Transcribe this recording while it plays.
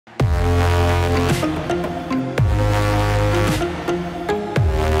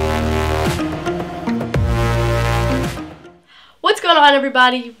going on,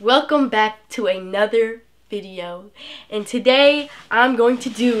 everybody? Welcome back to another video, and today I'm going to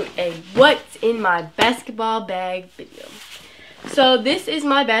do a what's in my basketball bag video. So this is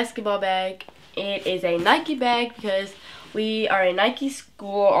my basketball bag. It is a Nike bag because we are a Nike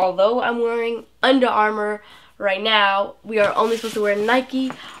school. Although I'm wearing Under Armour right now, we are only supposed to wear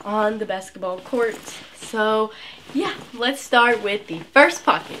Nike on the basketball court. So yeah, let's start with the first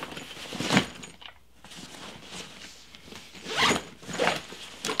pocket.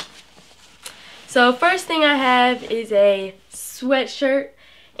 So first thing I have is a sweatshirt,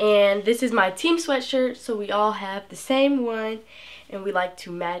 and this is my team sweatshirt, so we all have the same one, and we like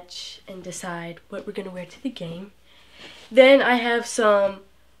to match and decide what we're going to wear to the game. Then I have some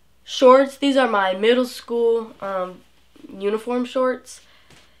shorts. These are my middle school uniform shorts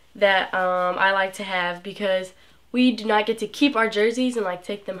that I like to have because we do not get to keep our jerseys and like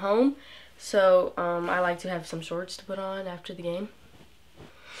take them home. So I like to have some shorts to put on after the game.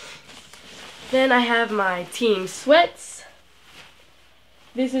 Then I have my team sweats.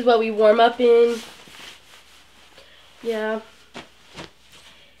 This is what we warm up in. Yeah.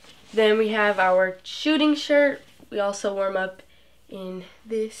 Then we have our shooting shirt. We also warm up in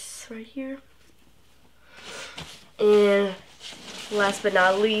this right here. And last but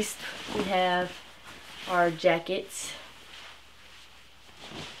not least, we have our jackets.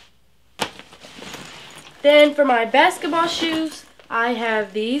 Then for my basketball shoes, I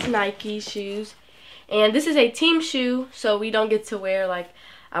have these Nike shoes, and this is a team shoe, so we don't get to wear like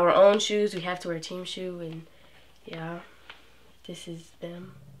our own shoes. We have to wear a team shoe, and yeah, this is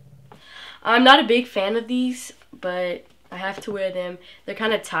them. I'm not a big fan of these, but I have to wear them. They're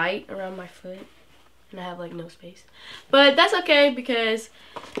kind of tight around my foot, and I have like no space, but that's okay because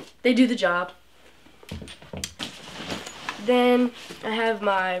they do the job. Then I have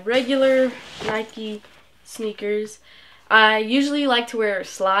my regular Nike sneakers. I usually like to wear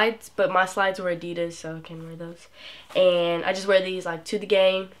slides, but my slides were Adidas, so I can wear those. And I just wear these like to the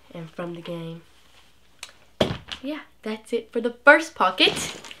game and from the game. Yeah, that's it for the first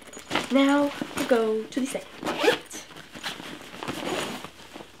pocket. Now we'll go to the second pocket.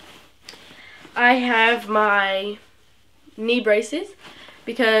 I have my knee braces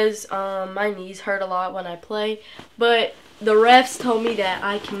because my knees hurt a lot when I play, but the refs told me that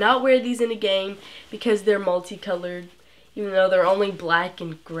I cannot wear these in a game because they're multicolored. Even though they're only black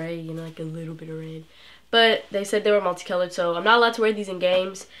and gray and like a little bit of red. But they said they were multicolored, so I'm not allowed to wear these in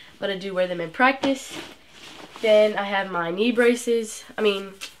games, but I do wear them in practice. Then I have my knee braces,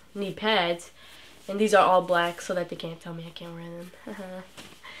 knee pads, and these are all black so that they can't tell me I can't wear them.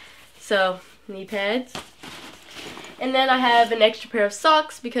 So, knee pads. And then I have an extra pair of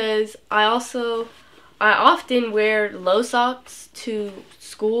socks because I often wear low socks to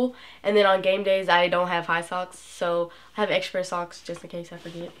school, and then on game days I don't have high socks, so I have extra pair of socks just in case I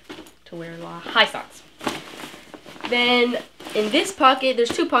forget to wear a lot of high socks. Then in this pocket, there's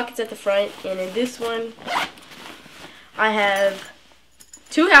two pockets at the front, and in this one I have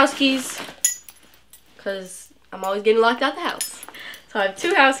two house keys because I'm always getting locked out the house. So I have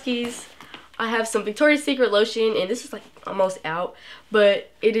two house keys. I have some Victoria's Secret lotion, and this is like almost out,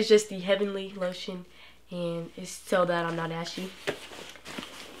 but it is just the Heavenly lotion, and it's so that I'm not ashy.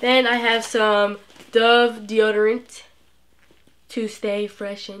 Then I have some Dove deodorant to stay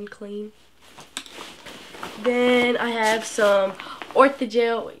fresh and clean. Then I have some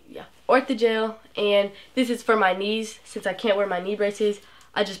Orthogel, and this is for my knees. Since I can't wear my knee braces,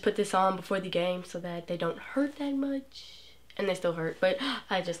 I just put this on before the game so that they don't hurt that much. And they still hurt, but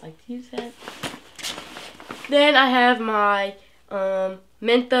I just like to use that. Then I have my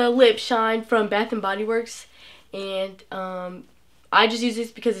Mentha Lip Shine from Bath & Body Works, and I just use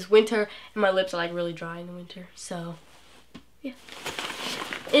this because it's winter and my lips are like really dry in the winter. So yeah.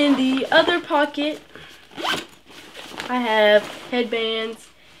 In the other pocket I have headbands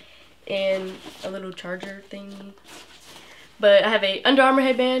and a little charger thingy. But I have a Under Armour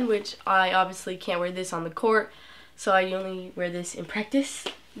headband, which I obviously can't wear this on the court, so I only wear this in practice.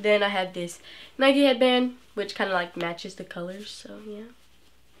 Then I have this Nike headband, which kind of like matches the colors, so yeah.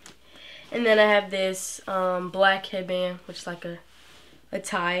 And then I have this black headband, which is like a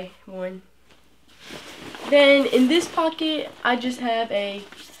tie one. Then in this pocket, I just have a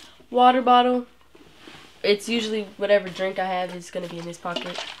water bottle. It's usually whatever drink I have is going to be in this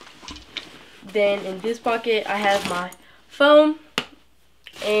pocket. Then in this pocket, I have my phone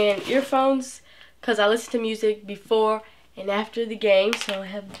and earphones because I listen to music before and after the game, so I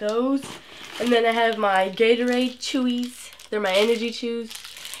have those. And then I have my Gatorade Chewies. They're my energy chews.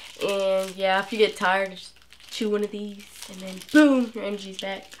 And yeah, if you get tired, just chew one of these and then boom, your energy's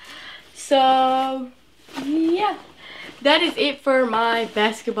back. So yeah, that is it for my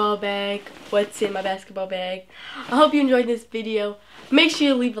basketball bag. What's in my basketball bag. I hope you enjoyed this video. Make sure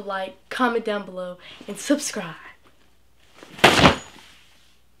you leave a like, comment down below, and subscribe.